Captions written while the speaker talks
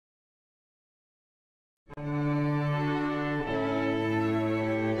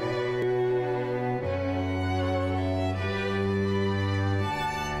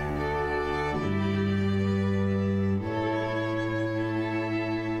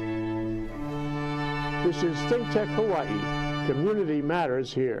This is ThinkTech Hawaii. Community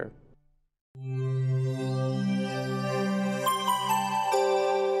matters here.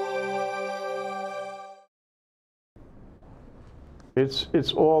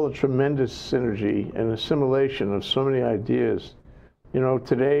 It's all a tremendous synergy and assimilation of so many ideas. You know,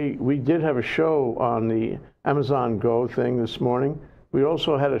 today we did have a show on the Amazon Go thing this morning. We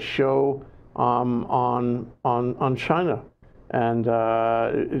also had a show on China, and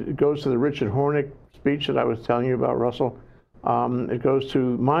it goes to the Richard Hornick speech that I was telling you about, Russell. It goes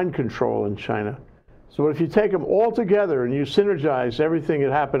to mind control in China. So if you take them all together and you synergize everything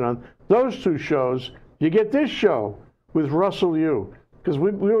that happened on those two shows, you get this show with Russell Yu, because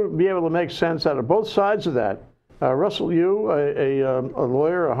we will be able to make sense out of both sides of that. Russell Yu, a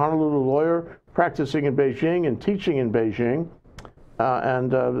lawyer, a Honolulu lawyer, practicing in Beijing and teaching in Beijing,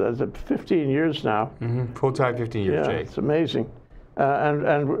 and 15 years now. Mm-hmm. Full-time 15 years, yeah, Jay. It's amazing.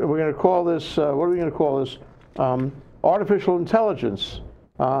 And we're going to call this, what are we going to call this? Artificial intelligence.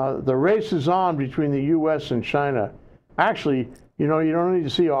 The race is on between the U.S. and China. Actually, you know, you don't need to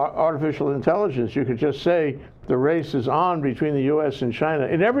see artificial intelligence. You could just say the race is on between the U.S. and China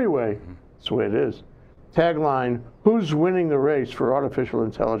in every way. That's the way it is. Tagline, who's winning the race for artificial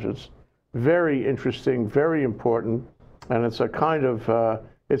intelligence? Very interesting, very important, and it's a kind of,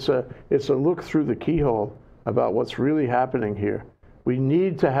 it's a look through the keyhole about what's really happening here. We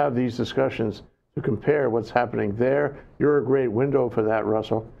need to have these discussions to compare what's happening there. You're a great window for that,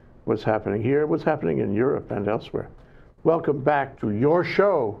 Russell. What's happening here, what's happening in Europe and elsewhere. Welcome back to your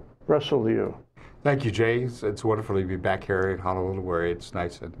show, Russell Yu. Thank you, Jay. It's wonderful to be back here in Honolulu, where it's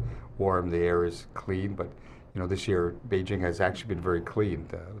nice and warm. The air is clean, but you know, this year Beijing has actually been very clean.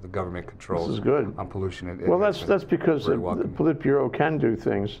 The government controls this is good. On pollution. Well, that's because the Politburo can do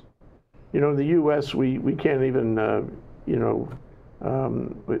things. You know, in the U.S., we can't even, you know,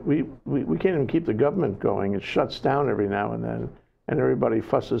 we can't even keep the government going. It shuts down every now and then, and everybody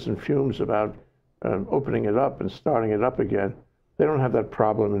fusses and fumes about opening it up and starting it up again. They don't have that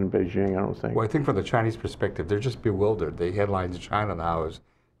problem in Beijing, I don't think. Well, I think from the Chinese perspective, they're just bewildered. The headlines in China now is,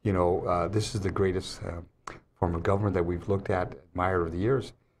 you know, this is the greatest form of government that we've looked at, admired over the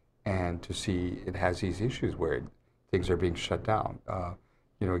years, and to see it has these issues where things are being shut down.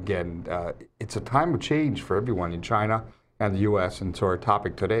 You know, again, it's a time of change for everyone in China and the U.S., and so our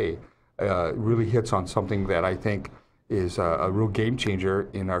topic today really hits on something that I think is a real game changer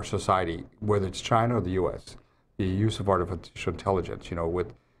in our society, whether it's China or the U.S., the use of artificial intelligence, you know,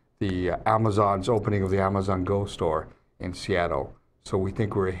 with the Amazon's opening of the Amazon Go store in Seattle. So we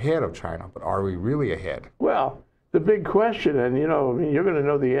think we're ahead of China, but are we really ahead? Well, the big question, and you know, I mean, you're going to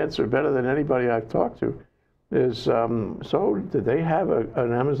know the answer better than anybody I've talked to, is so did they have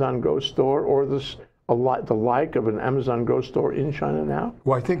an Amazon Go store or the like of an Amazon Go store in China now?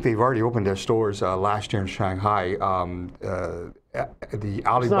 Well, I think they've already opened their stores last year in Shanghai. The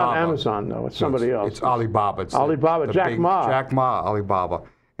Alibaba. It's not Amazon, though. It's somebody else. It's Alibaba. It's Alibaba, Jack Ma. Jack Ma, Alibaba.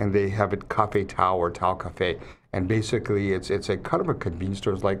 And they have it Cafe Tao or Tao Cafe. And basically, it's a kind of a convenience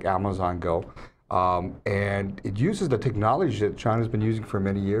store like Amazon Go. And it uses the technology that China's been using for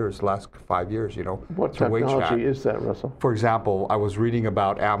many years, the last 5 years, you know. What technology is that, Russell? For example, I was reading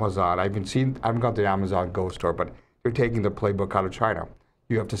about Amazon. I haven't gone to the Amazon Go store, but you're taking the playbook out of China.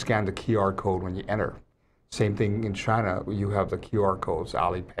 You have to scan the QR code when you enter. Same thing in China. You have the QR codes,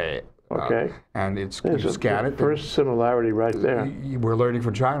 Alipay. Okay. And you scan it. First similarity right there. We're learning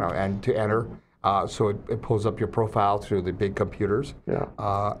from China, and to enter. So it pulls up your profile through the big computers,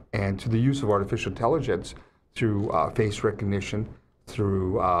 yeah. And to the use of artificial intelligence through face recognition,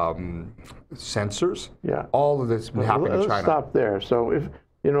 through sensors. Yeah. All of this has been happening in China. Let's stop there. So if,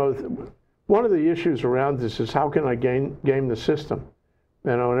 you know, one of the issues around this is how can I game the system?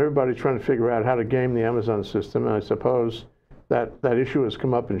 You know, and everybody's trying to figure out how to game the Amazon system, and I suppose that issue has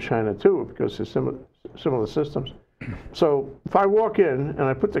come up in China too, because there's similar systems. So if I walk in and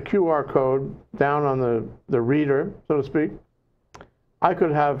I put the QR code down on the reader, so to speak, I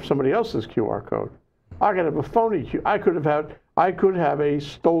could have somebody else's QR code. I could have a phony I could have a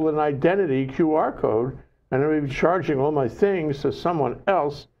stolen identity QR code, and I would be charging all my things to someone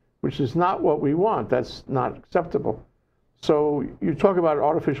else, which is not what we want. That's not acceptable. So you talk about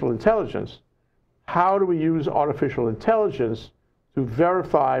artificial intelligence. How do we use artificial intelligence to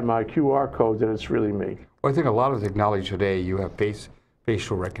verify my QR code that it's really me? Well, I think a lot of technology today, you have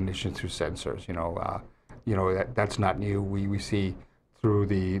facial recognition through sensors. You know, that's not new. We see through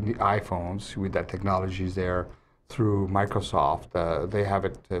the iPhones, with that technology is there. Through Microsoft, they have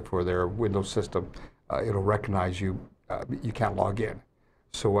it for their Windows system. It'll recognize you. You can't log in.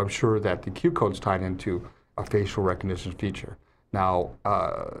 So I'm sure that the Q code's tied into a facial recognition feature. Now,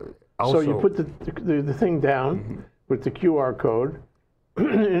 So you put the thing down with the QR code.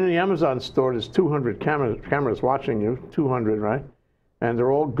 In the Amazon store, there's 200 cameras watching you, 200, right? And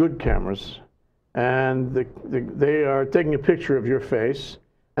they're all good cameras. And they are taking a picture of your face,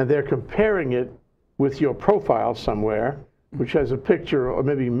 and they're comparing it with your profile somewhere, which has a picture or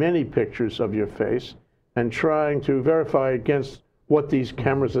maybe many pictures of your face, and trying to verify against what these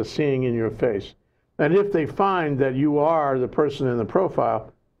cameras are seeing in your face. And if they find that you are the person in the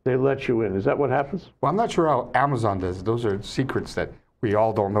profile, they let you in. Is that what happens? Well, I'm not sure how Amazon does it. Those are secrets that we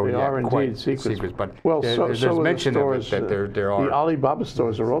all don't know yet. They are indeed secrets. But well, there's mention of it that there are. The Alibaba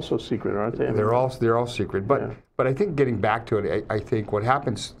stores are also secret, aren't they? They're all secret. But I think getting back to it, I think what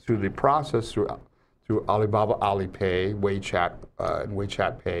happens through the process through Alibaba Alipay, WeChat, and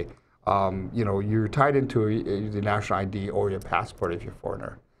WeChat Pay, you're tied into the national ID or your passport if you're a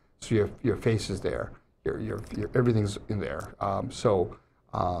foreigner. So your face is there, your everything's in there.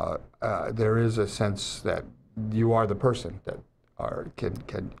 There is a sense that you are the person that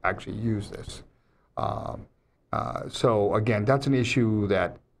can actually use this. So again, that's an issue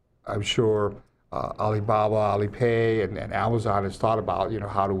that I'm sure Alibaba, Alipay, and Amazon has thought about.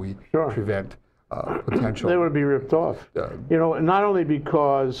 How do we prevent potential? They would be ripped off. Not only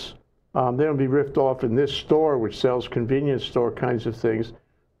because they would be ripped off in this store, which sells convenience store kinds of things,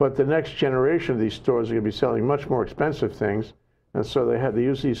 but the next generation of these stores are going to be selling much more expensive things, and so they had to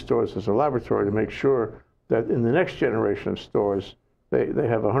use these stores as a laboratory to make sure that in the next generation of stores, they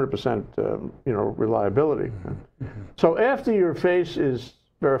have 100% reliability. Mm-hmm. So after your face is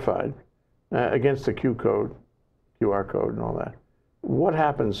verified against the QR code and all that, what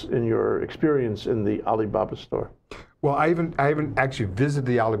happens in your experience in the Alibaba store? Well, I haven't actually visited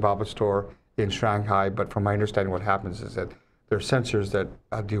the Alibaba store in Shanghai, but from my understanding, what happens is that there are sensors that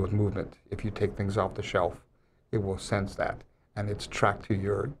deal with movement. If you take things off the shelf, it will sense that, and it's tracked to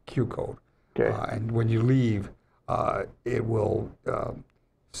your Q code. Okay. And when you leave, it will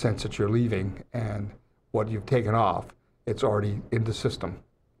sense that you're leaving, and what you've taken off, it's already in the system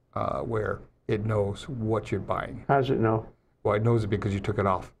where it knows what you're buying. How does it know? Well, it knows it because you took it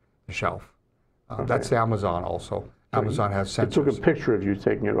off the shelf. That's Amazon also. Amazon has sensors. It took a picture of you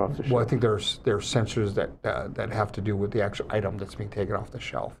taking it off the shelf. Well, I think there are sensors that have to do with the actual item that's being taken off the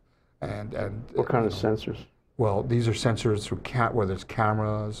shelf. And what kind of sensors? Well, these are sensors through whether it's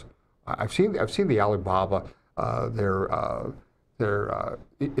cameras. I've seen the Alibaba their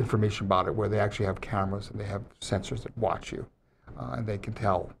information about it, where they actually have cameras and they have sensors that watch you, and they can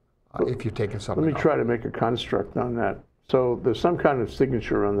tell if you've taken something. Let me try to make a construct on that. So there's some kind of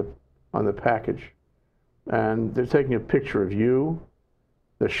signature on the package, and they're taking a picture of you,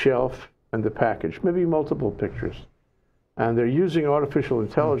 the shelf, and the package, maybe multiple pictures, and they're using artificial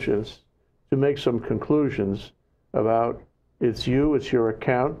intelligence to make some conclusions about it's you, it's your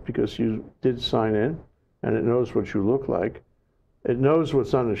account, because you did sign in, and it knows what you look like. It knows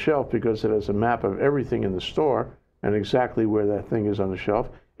what's on the shelf because it has a map of everything in the store and exactly where that thing is on the shelf.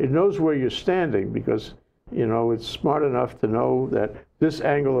 It knows where you're standing because, it's smart enough to know that this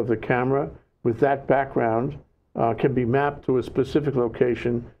angle of the camera with that background can be mapped to a specific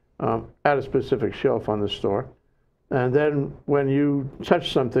location at a specific shelf on the store. And then when you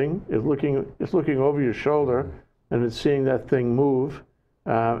touch something, it's looking over your shoulder, and it's seeing that thing move,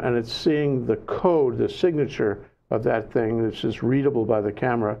 and it's seeing the code, the signature of that thing that's just readable by the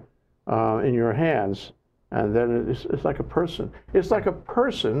camera in your hands. And then it's like a person. It's like a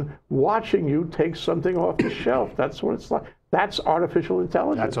person watching you take something off the shelf. That's what it's like. That's artificial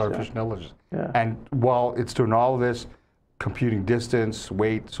intelligence. That's artificial intelligence. Yeah. And while it's doing all of this, computing distance,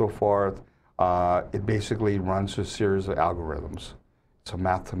 weight, so forth, it basically runs a series of algorithms. It's a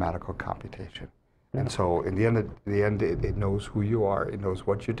mathematical computation. Yeah. And so in the end, it knows who you are, it knows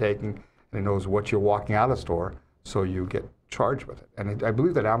what you're taking, and it knows what you're walking out of the store, so you get charged with it. And I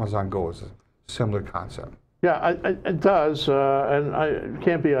believe that Amazon Go is a similar concept. Yeah, it does, and it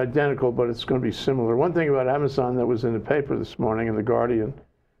can't be identical, but it's going to be similar. One thing about Amazon that was in the paper this morning in The Guardian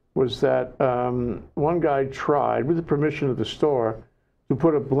was that one guy tried, with the permission of the store, to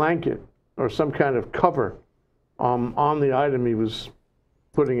put a blanket or some kind of cover on the item he was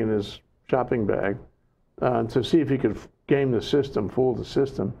putting in his shopping bag to see if he could game the system, fool the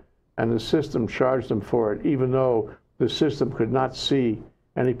system, and the system charged him for it, even though the system could not see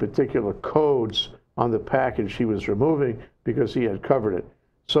any particular codes on the package he was removing because he had covered it.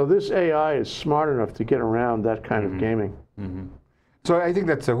 So this AI is smart enough to get around that kind of gaming. Mm-hmm. So I think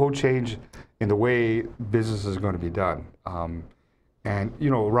that's a whole change in the way business is going to be done. And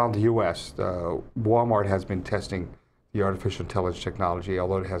around the U.S., Walmart has been testing the artificial intelligence technology,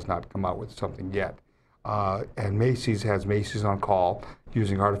 although it has not come out with something yet. and Macy's has Macy's on Call,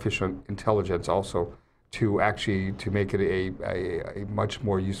 using artificial intelligence also to make it a much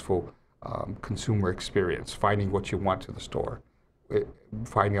more useful consumer experience, finding what you want to the store,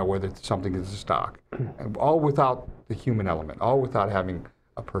 finding out whether something is in stock, and all without the human element, all without having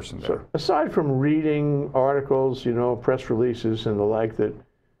a person there. So aside from reading articles, press releases and the like that,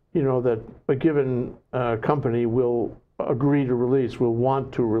 that a given company will agree to release, will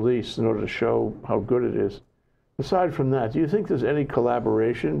want to release in order to show how good it is. Aside from that, do you think there's any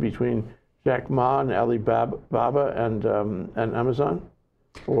collaboration between Jack Ma and Alibaba and Amazon?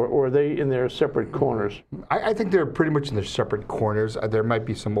 Or are they in their separate corners? I think they're pretty much in their separate corners. There might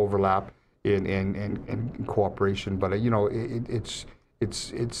be some overlap in cooperation, but it's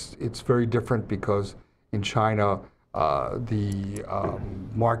very different because in China the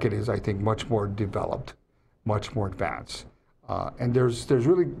market is, I think, much more developed, much more advanced, and there's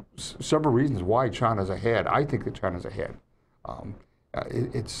really several reasons why China's ahead. I think that China's ahead.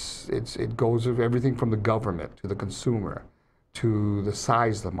 It goes with everything from the government to the consumer to the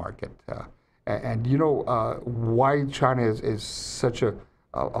size of the market, and why China is such a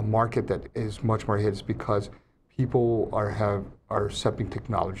market that is much more ahead is because people are accepting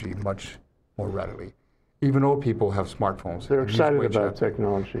technology much more readily. Even old people have smartphones. They're excited about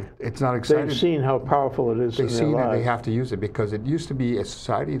technology. It's not exciting. They've seen how powerful it is in their lives. They've seen it. They have to use it because it used to be a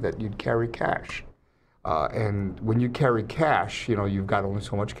society that you'd carry cash. And when you carry cash, you've got only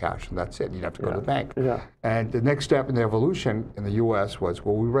so much cash, and that's it. You'd have to go to the bank. Yeah. And the next step in the evolution in the U.S. was,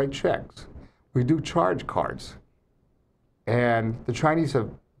 well, we write checks. We do charge cards. And the Chinese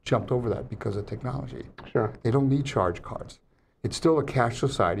have jumped over that because of technology. Sure. They don't need charge cards. It's still a cash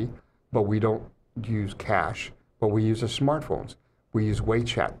society, but we don't use cash, but we use our smartphones. We use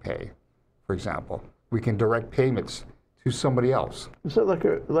WeChat Pay, for example. We can direct payments to somebody else. Is that like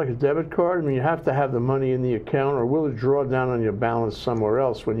a debit card? I mean, you have to have the money in the account, or will it draw down on your balance somewhere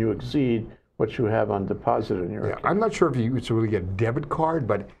else when you exceed what you have on deposit in your account? I'm not sure if it's really a debit card,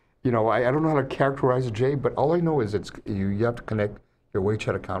 but I don't know how to characterize it, Jay. But all I know is you have to connect your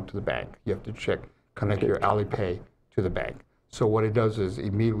WeChat account to the bank. You have to connect your Alipay to the bank. So what it does is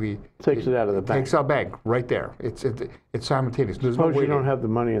immediately takes it out of the bank. Takes out bank right there. It's simultaneous. There's no Suppose way you don't have the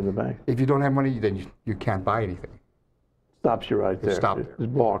money in the bank. If you don't have money, then you can't buy anything. Stops you right there.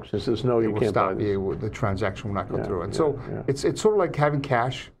 It blocks. It says, no, you can't buy this. The transaction will not go through. And so it's sort of like having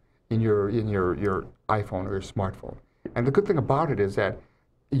cash in your iPhone or your smartphone. And the good thing about it is that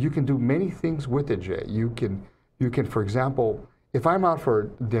you can do many things with it, Jay. You can, for example, if I'm out for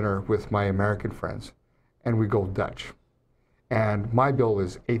dinner with my American friends and we go Dutch, and my bill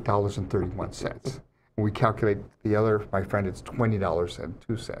is $8.31, and we calculate my friend, it's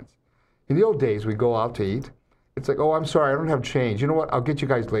 $20.02. In the old days, we go out to eat. It's like, oh, I'm sorry, I don't have change. You know what? I'll get you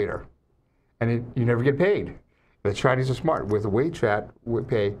guys later. And you never get paid. The Chinese are smart. With WeChat,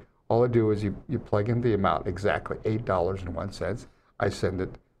 Pay, all I do is you plug in the amount, exactly $8.01. I send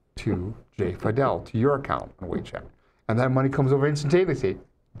it to Jay Fidel, to your account on WeChat. And that money comes over instantaneously.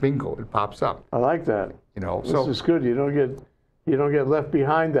 Bingo, it pops up. I like that. This is good. You don't get left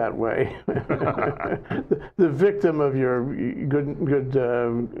behind that way. the victim of your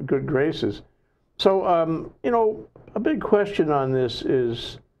good graces. So, a big question on this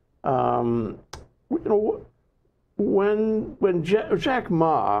is, when Jack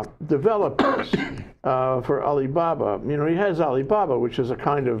Ma developed this for Alibaba, he has Alibaba, which is a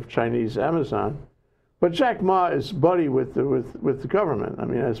kind of Chinese Amazon, but Jack Ma is buddy with the government. I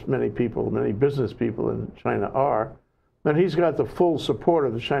mean, as many business people in China are, and he's got the full support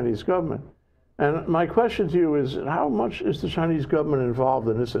of the Chinese government. And my question to you is, how much is the Chinese government involved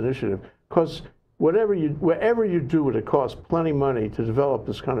in this initiative? Because wherever you do it, it costs plenty of money to develop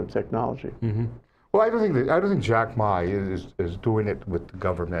this kind of technology. Mm-hmm. Well, I don't think Jack Ma is doing it with the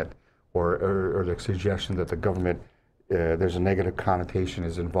government, or the suggestion that the government there's a negative connotation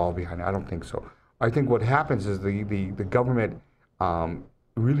is involved behind it. I don't think so. I think what happens is the government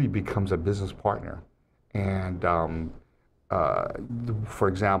really becomes a business partner, and for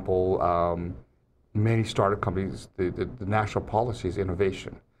example, many startup companies, the national policy is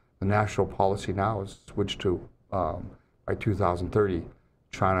innovation. The national policy now is switched to, by 2030,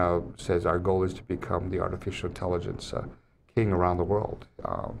 China says our goal is to become the artificial intelligence king around the world.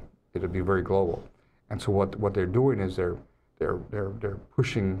 It'll be very global. And so what they're doing is they're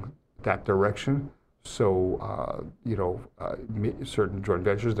pushing that direction. So, certain joint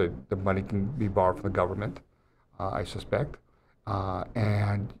ventures, the money can be borrowed from the government, I suspect.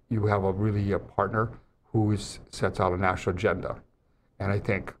 And you have a partner who sets out a national agenda. And I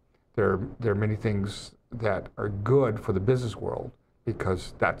think there are many things that are good for the business world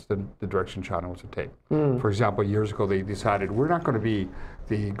because that's the direction China wants to take. For example, years ago they decided we're not going to be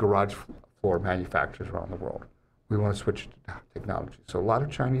the garage floor manufacturers around the world. We want to switch to technology. So a lot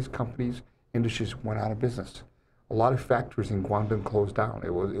of Chinese companies, industries went out of business. A lot of factories in Guangdong closed down.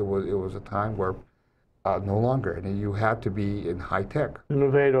 It was a time where no longer, and you had to be in high tech.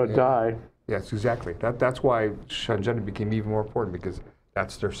 Innovate or die. Yes, exactly. That's why Shenzhen became even more important, because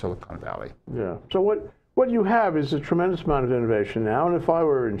that's their Silicon Valley. Yeah. So what you have is a tremendous amount of innovation now, and if I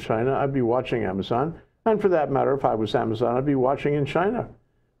were in China, I'd be watching Amazon, and for that matter, if I was Amazon, I'd be watching in China.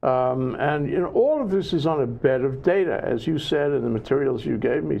 And you know, all of this is on a bed of data, as you said, and the materials you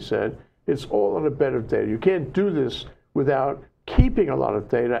gave me said. It's all on a bed of data. You can't do this without keeping a lot of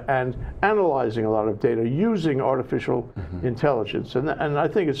data and analyzing a lot of data using artificial intelligence. And I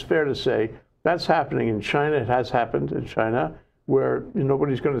think it's fair to say that's happening in China. It has happened in China, where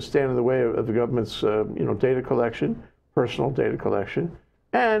nobody's going to stand in the way of the government's data collection, personal data collection.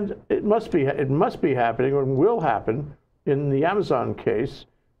 And it must be happening, or will happen, in the Amazon case,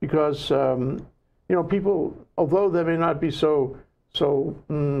 because people, although they may not be so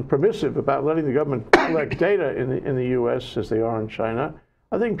permissive about letting the government collect data in the U.S. as they are in China,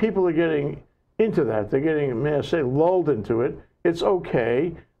 I think people are getting into that. They're getting, may I say, lulled into it. It's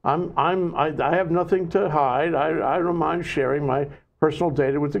okay. I have nothing to hide. I don't mind sharing my personal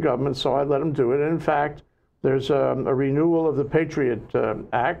data with the government, so I let them do it. And in fact, there's a renewal of the Patriot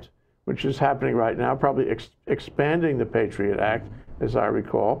Act, which is happening right now, probably expanding the Patriot Act, as I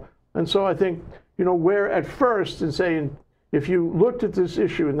recall. And so I think, where at first, in saying, if you looked at this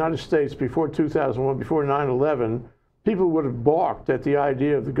issue in the United States before 2001, before 9/11, people would have balked at the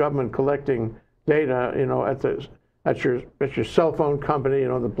idea of the government collecting data, at your cell phone company,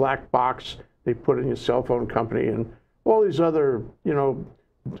 the black box they put in your cell phone company, and all these other,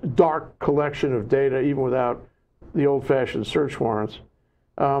 dark collection of data, even without the old-fashioned search warrants.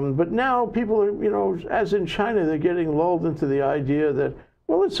 But now people are, as in China, they're getting lulled into the idea that,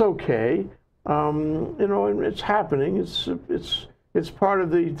 well, it's okay. And it's happening. It's part of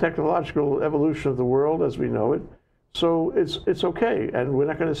the technological evolution of the world as we know it. So it's okay, and we're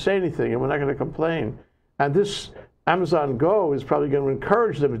not going to say anything, and we're not going to complain. And this Amazon Go is probably going to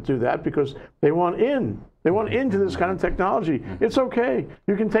encourage them to do that, because they want in. They want into this kind of technology. It's okay.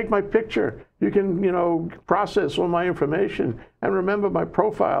 You can take my picture. You can process all my information and remember my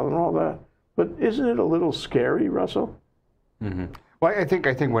profile and all that. But isn't it a little scary, Russell? Well, I think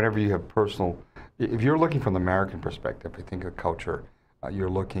whenever you have personal, if you're looking from the American perspective, I think of culture, you're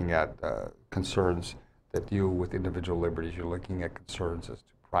looking at concerns that deal with individual liberties. You're looking at concerns as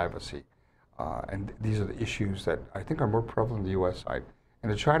to privacy. And these are the issues that I think are more prevalent on the U.S. side.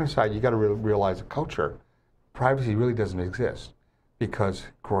 And the China side, you got to realize the culture, privacy really doesn't exist, because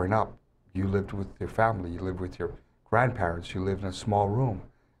growing up, you lived with your family, you lived with your grandparents, you lived in a small room.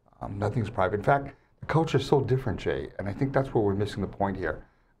 Nothing's private. In fact, the culture is so different, Jay, and I think that's where we're missing the point here.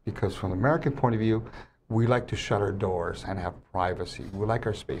 Because from the American point of view, we like to shut our doors and have privacy. We like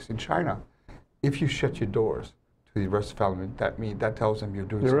our space. In China, if you shut your doors to the rest of the family, that tells them you're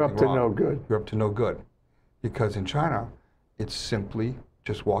doing something wrong. You're up to no good. You're up to no good. Because in China, it's simply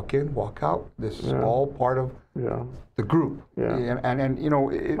just walk in, walk out. This is all part of the group. Yeah. And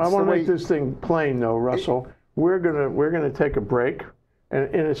it's I want to make this thing plain, though, Russell. We're gonna take a break.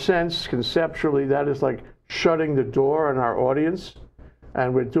 And in a sense, conceptually, that is like shutting the door on our audience.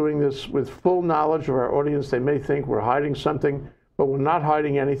 And we're doing this with full knowledge of our audience. They may think we're hiding something, but we're not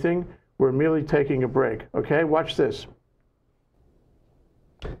hiding anything. We're merely taking a break. Okay, watch this.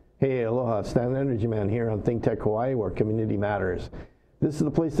 Hey, aloha, Stan Energy Man here on ThinkTech Hawaii, where community matters. This is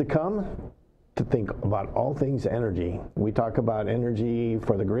the place to come to think about all things energy. We talk about energy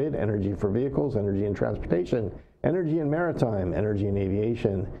for the grid, energy for vehicles, energy in transportation, energy in maritime, energy in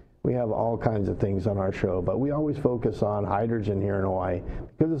aviation. We have all kinds of things on our show, but we always focus on hydrogen here in Hawaii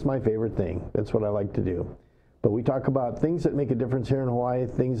because it's my favorite thing. That's what I like to do. But we talk about things that make a difference here in Hawaii,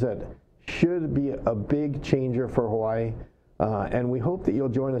 things that should be a big changer for Hawaii. And we hope that you'll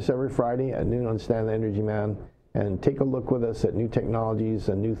join us every Friday at noon on Stan the Energy Man and take a look with us at new technologies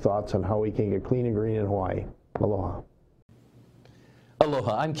and new thoughts on how we can get clean and green in Hawaii. Aloha.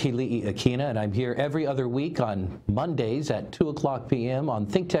 Aloha, I'm Keli'i Akina, and I'm here every other week on Mondays at 2:00 p.m. on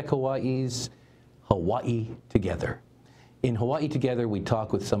ThinkTech Hawaii's Hawaii Together. In Hawaii Together, we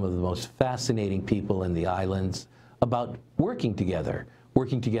talk with some of the most fascinating people in the islands about working together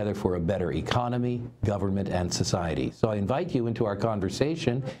for a better economy, government, and society. So I invite you into our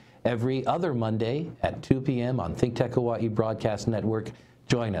conversation every other Monday at 2 p.m. on ThinkTech Hawaii Broadcast Network.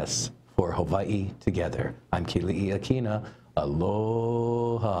 Join us for Hawaii Together. I'm Keli'i Akina.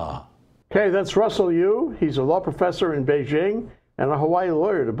 Aloha. Okay, that's Russell Yu. He's a law professor in Beijing and a Hawaii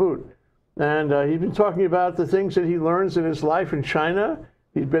lawyer to boot. And he's been talking about the things that he learns in his life in China.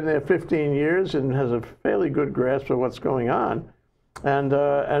 He's been there 15 years and has a fairly good grasp of what's going on,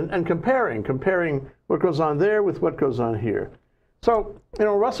 and comparing what goes on there with what goes on here. So,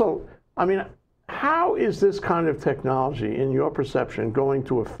 Russell, I mean, how is this kind of technology, in your perception, going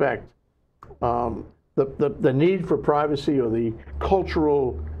to affect the need for privacy, or the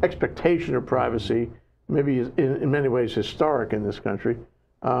cultural expectation of privacy, maybe in many ways historic in this country,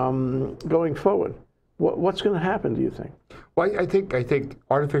 going forward? What's going to happen, do you think? Well, I think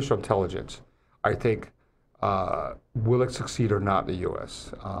artificial intelligence, will it succeed or not in the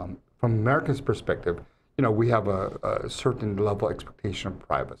U.S.? From Americans' perspective, we have a certain level of expectation of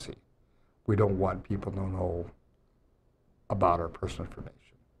privacy. We don't want people to know about our personal information.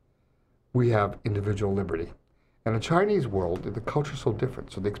 We have individual liberty. In the Chinese world, the culture is so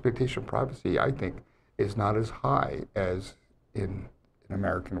different, so the expectation of privacy, I think, is not as high as in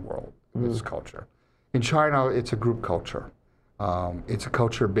American world, this culture. In China, it's a group culture. It's a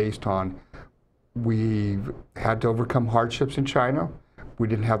culture based on, we've had to overcome hardships in China. We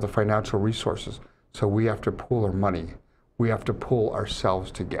didn't have the financial resources, so we have to pool our money. We have to pull ourselves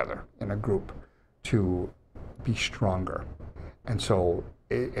together in a group to be stronger. And so,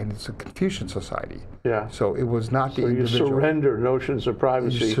 and it's a Confucian society. Yeah. So it was not the individual. So you surrender notions of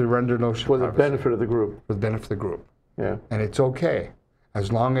privacy. You surrender notions for of the privacy. benefit of the group. For the benefit of the group. Yeah. And it's okay,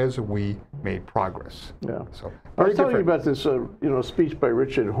 as long as we made progress. Yeah. So I was telling you about this, speech by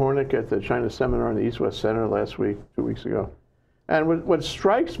Richard Hornick at the China seminar in the East-West Center last week, 2 weeks ago. And what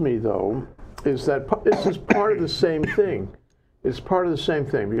strikes me, though, is that this is part of the same thing. It's part of the same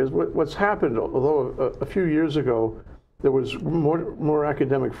thing, because what's happened, although a few years ago there was more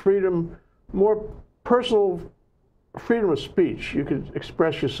academic freedom, more personal freedom of speech. You could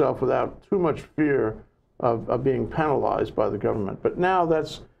express yourself without too much fear of being penalized by the government. But now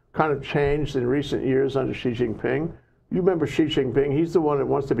that's kind of changed in recent years under Xi Jinping. You remember Xi Jinping? He's the one that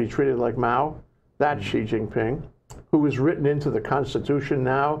wants to be treated like Mao. That's Xi Jinping, who is written into the Constitution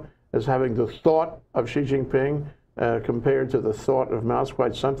now as having the thought of Xi Jinping compared to the thought of Mao. It's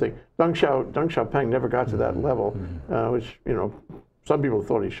quite something. Deng Xiaoping never got to that level, which, some people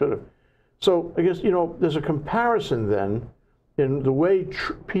thought he should have. So I guess, there's a comparison then in the way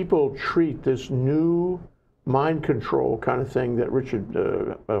people treat this new mind control kind of thing that Richard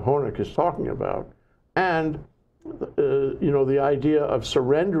Hornick is talking about, and the idea of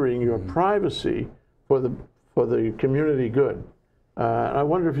surrendering your privacy for the community good. I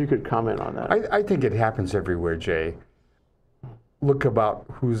wonder if you could comment on that. I think it happens everywhere, Jay. Look about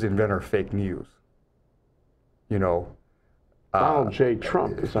who's the inventor of fake news. Donald J.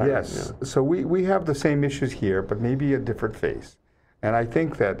 Trump. Yes. Yeah. So we have the same issues here, but maybe a different face. And I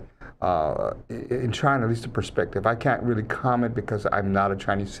think that in China, at least the perspective, I can't really comment because I'm not a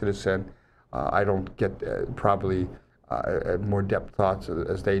Chinese citizen. I don't get probably more depth thoughts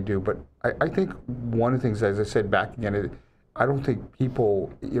as they do. But I think one of the things, as I said back again, I don't think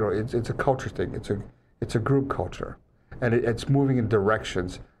people, it's a culture thing. It's a group culture, and it's moving in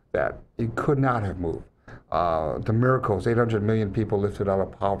directions that it could not have moved. The miracles, 800 million people lifted out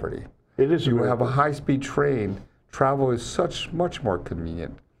of poverty. It is. You have a high-speed train. Travel is much more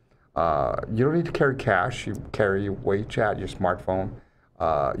convenient. You don't need to carry cash. You carry your WeChat, your smartphone.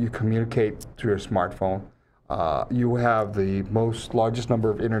 You communicate through your smartphone. You have the largest number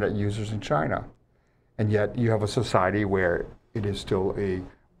of internet users in China. And yet you have a society where it is still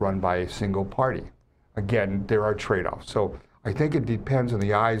run by a single party. Again, there are trade-offs. So I think it depends on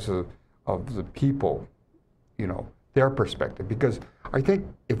the eyes of the people, their perspective. Because I think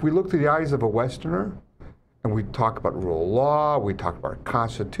if we look through the eyes of a Westerner, and we talk about rule of law, we talk about our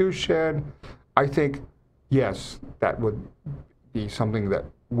Constitution, I think, yes, that would be something that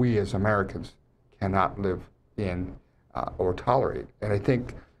we as Americans cannot live in or tolerate. And I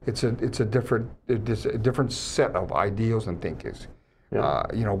think it's a different set of ideals and thinkings. Yeah.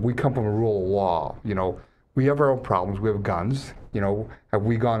 We come from a rule of law. We have our own problems. We have guns. Have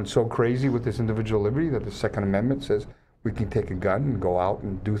we gone so crazy with this individual liberty that the Second Amendment says we can take a gun and go out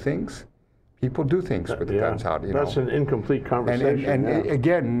and do things? People do things with the guns out. That's an incomplete conversation. And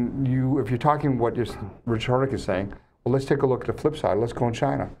again, if you're talking what Rich Hornick is saying, well, let's take a look at the flip side. Let's go in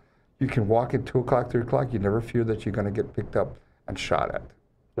China. You can walk at 2 o'clock, 3 o'clock. You never fear that you're going to get picked up and shot at.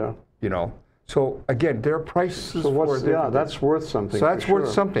 Yeah. So again, there are prices for it. Yeah, that's worth something. So that's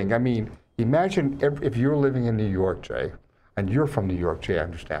worth something. I mean, imagine if you're living in New York, Jay, and you're from New York, Jay, I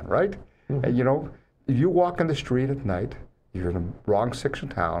understand, right? Mm-hmm. And if you walk on the street at night, you're in the wrong section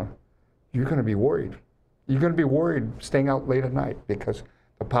of town, you're going to be worried. You're going to be worried staying out late at night because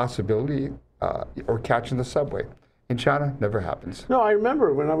the possibility, or catching the subway. In China, never happens. No, I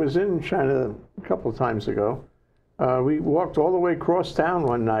remember when I was in China a couple of times ago, we walked all the way across town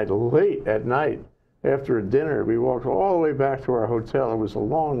one night, late at night, after a dinner. We walked all the way back to our hotel. It was a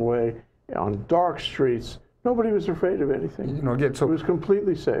long way on dark streets. Nobody was afraid of anything. You know, again, so it was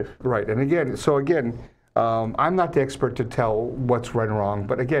completely safe. right, and again, I'm not the expert to tell what's right and wrong,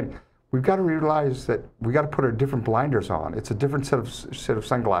 but again, we've got to realize that we got to put our different blinders on. It's a different set of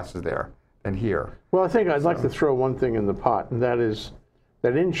sunglasses there than here. Well, I think I'd like to throw one thing in the pot, and that is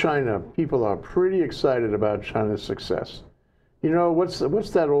that in China, people are pretty excited about China's success. You know, what's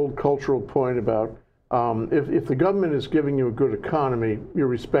that old cultural point about if the government is giving you a good economy, you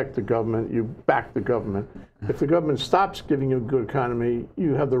respect the government, you back the government. If the government stops giving you a good economy,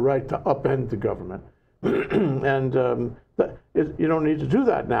 you have the right to upend the government. And you don't need to do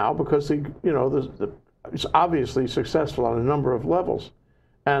that now because it's obviously successful on a number of levels.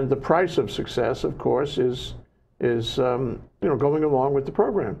 And the price of success, of course, is going along with the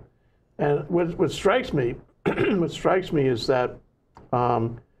program. And what strikes me, is that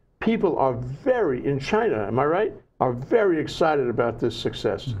people are in China, am I right, are very excited about this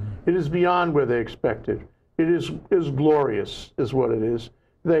success. Mm-hmm. It is beyond where they expected. It is glorious, is what it is.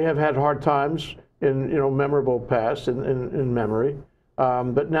 They have had hard times in memorable past, in memory,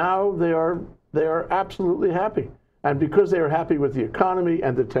 but now they are absolutely happy. And because they are happy with the economy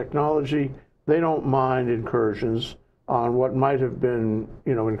and the technology, they don't mind incursions on what might have been,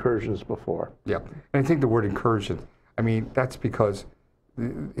 incursions before. Yeah, and I think the word incursion, I mean, that's because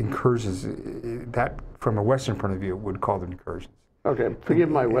incursions, that from a Western point of view, would call them incursions. Okay, forgive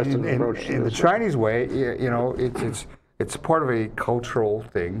my Western approach. In the Chinese way, it's part of a cultural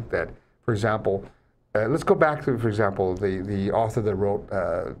thing that, for example, let's go back to, for example, the author that wrote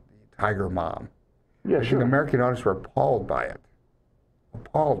Tiger Mom. Yeah, I sure. think American audience were appalled by it.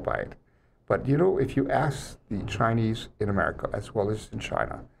 But if you ask the Chinese in America as well as in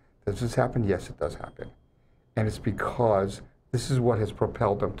China, does this happen? Yes, it does happen. And it's because this is what has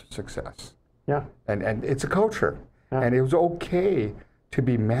propelled them to success. Yeah. And it's a culture. Yeah. And it was okay to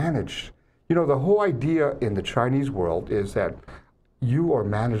be managed. The whole idea in the Chinese world is that you are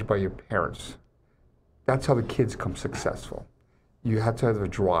managed by your parents. That's how the kids become successful. You have to have a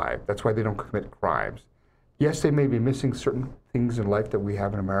drive. That's why they don't commit crimes. Yes, they may be missing certain things in life that we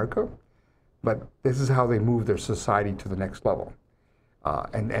have in America, but this is how they move their society to the next level.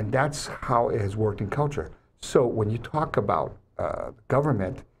 And that's how it has worked in culture. So when you talk about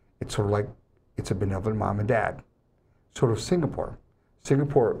government, it's sort of like it's a benevolent mom and dad. Sort of Singapore.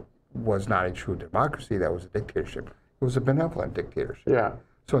 Singapore was not a true democracy. That was a dictatorship. It was a benevolent dictatorship. Yeah.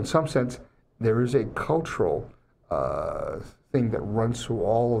 So in some sense, there is a cultural thing that runs through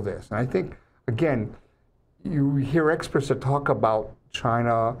all of this. And I think, again, you hear experts that talk about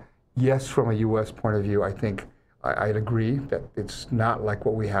China, yes, from a U.S. point of view, I think I'd agree that it's not like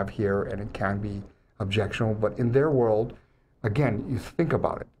what we have here and it can be objectionable. But in their world, again, you think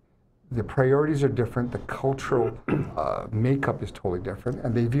about it. The priorities are different. The cultural makeup is totally different,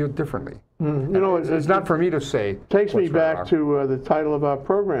 and they view it differently. It's not for me to say. Takes me back to the title of our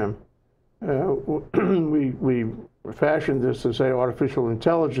program. We fashioned this to say artificial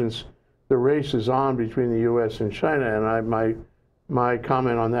intelligence. The race is on between the U.S. and China, and my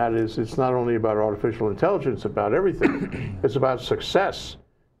comment on that is it's not only about artificial intelligence, it's about everything. It's about success.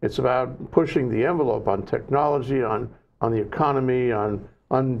 It's about pushing the envelope on technology, on the economy, on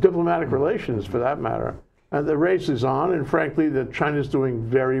diplomatic relations, for that matter. And the race is on, and frankly, China's doing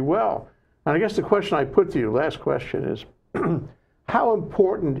very well. And I guess the question I put to you, last question, is how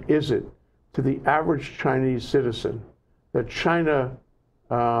important is it to the average Chinese citizen that China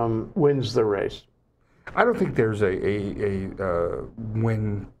wins the race? I don't think there's a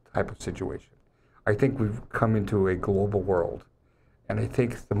win type of situation. I think we've come into a global world. And I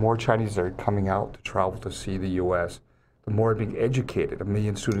think the more Chinese are coming out to travel to see the U.S., the more being educated. 1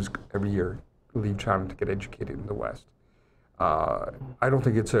 million students every year leave China to get educated in the West. I don't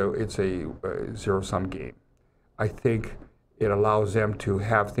think it's a zero-sum game. I think it allows them to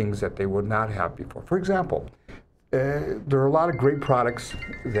have things that they would not have before. For example, there are a lot of great products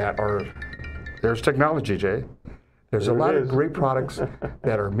that are, there's technology, Jay. There's a lot of great products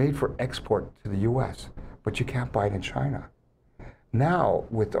that are made for export to the U.S., but you can't buy it in China. Now,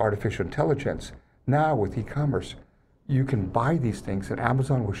 with artificial intelligence, now with e-commerce, you can buy these things and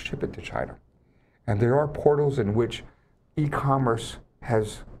Amazon will ship it to China. And there are portals in which e-commerce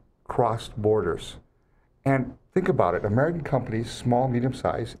has crossed borders. And think about it, American companies, small,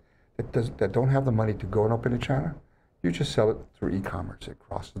 medium-sized, that don't have the money to go and open in China, you just sell it through e-commerce. It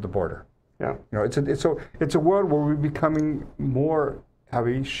crosses the border. Yeah. It's a world where we're becoming more have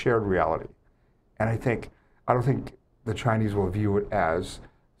a shared reality. And I don't think the Chinese will view it as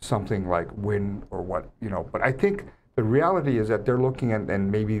something like wind or what, But I think the reality is that they're looking at,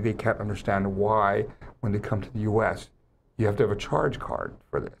 and maybe they can't understand why, when they come to the U.S., you have to have a charge card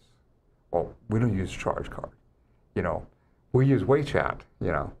for this. Well, we don't use a charge card, We use WeChat,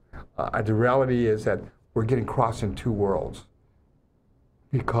 The reality is that we're getting crossed in two worlds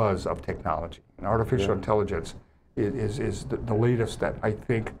because of technology. And artificial intelligence is the latest that I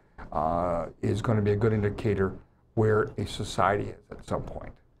think is going to be a good indicator where a society is at some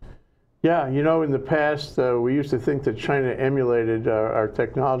point. Yeah, in the past, we used to think that China emulated our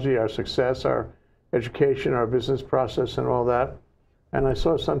technology, our success, our education, our business process, and all that. And I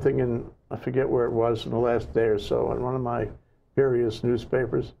saw something I forget where it was, in the last day or so, in one of my various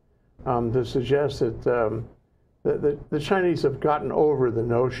newspapers, to suggest that the Chinese have gotten over the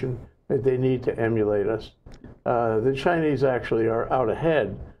notion that they need to emulate us. The Chinese actually are out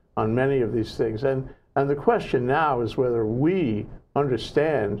ahead on many of these things. And the question now is whether we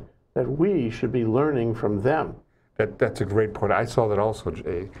understand that we should be learning from them. That's a great point. I saw that also,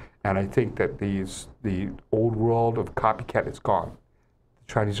 Jay, and I think that the old world of copycat is gone.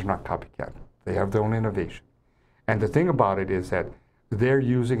 The Chinese are not copycat. They have their own innovation. And the thing about it is that they're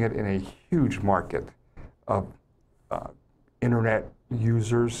using it in a huge market of internet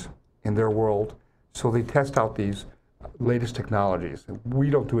users in their world. So they test out these latest technologies. We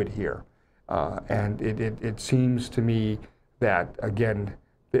don't do it here. And it seems to me that, again,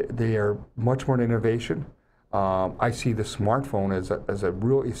 they are much more in innovation. I see the smartphone as a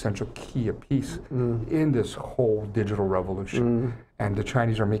real essential key, a piece in this whole digital revolution. And the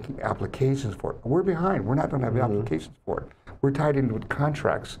Chinese are making applications for it. We're behind. We're not going to have applications for it. We're tied in with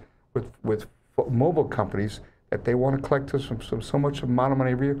contracts with mobile companies that they want to collect us from so much amount of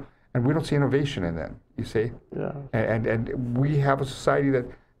money every year, and we don't see innovation in them. You see? Yeah. And we have a society that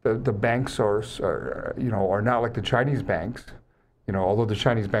the banks are not like the Chinese banks. Although the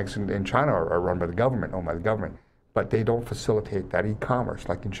Chinese banks in China are run by the government, owned by the government, but they don't facilitate that e-commerce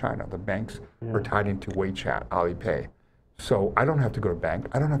like in China. The banks are tied into WeChat, Alipay. So I don't have to go to bank.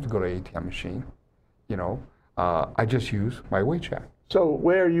 I don't have to go to an ATM machine. I just use my WeChat. So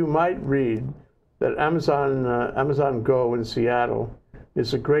where you might read that Amazon Go in Seattle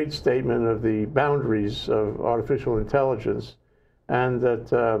is a great statement of the boundaries of artificial intelligence, and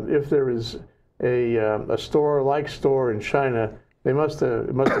that if there is a store-like store in China, they must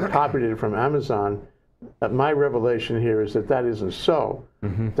have copied it from Amazon. My revelation here is that isn't so.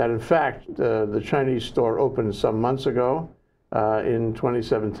 That in fact, the Chinese store opened some months ago, in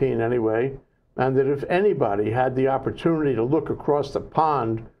 2017 anyway, and that if anybody had the opportunity to look across the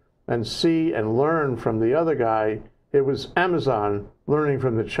pond and see and learn from the other guy, it was Amazon learning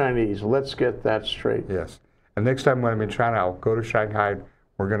from the Chinese. Let's get that straight. Yes. And next time when I'm in China, I'll go to Shanghai.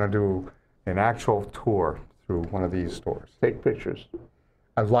 We're going to do an actual tour through one of these stores. Take pictures.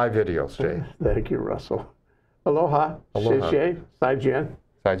 And live videos, Jay. Thank you, Russell. Aloha. Aloha. Xie xie. Zaijian.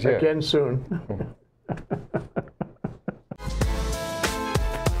 Zaijian. Again soon.